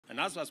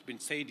as has been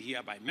said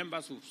here by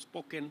members who've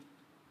spoken,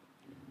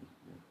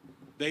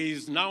 there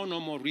is now no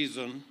more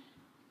reason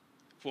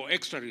for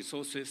extra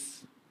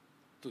resources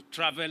to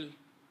travel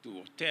to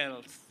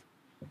hotels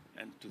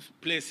and to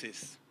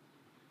places.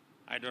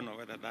 I don't know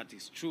whether that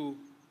is true.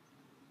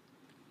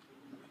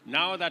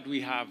 Now that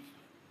we have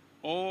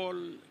all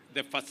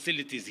the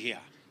facilities here,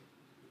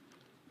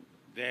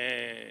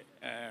 the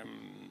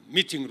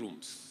meeting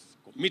rooms,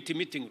 committee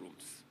meeting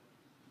rooms,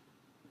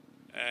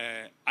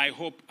 I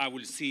hope I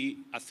will see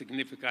a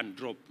significant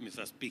drop,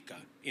 Mr. Speaker,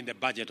 in the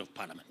budget of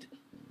Parliament.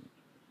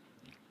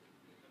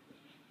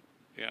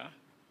 Yeah,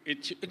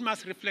 it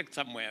must reflect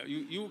somewhere.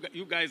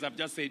 You guys have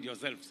just said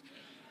yourselves.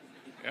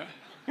 Yeah,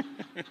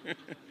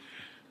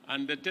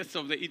 and the taste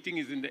of the eating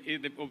is in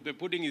of the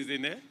pudding is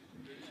in there.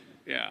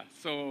 Yeah.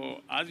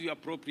 So as you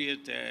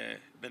appropriate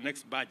the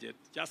next budget,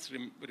 just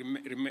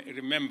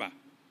remember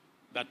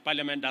that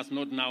Parliament does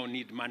not now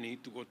need money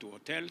to go to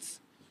hotels,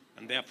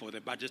 and therefore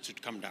the budget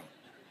should come down.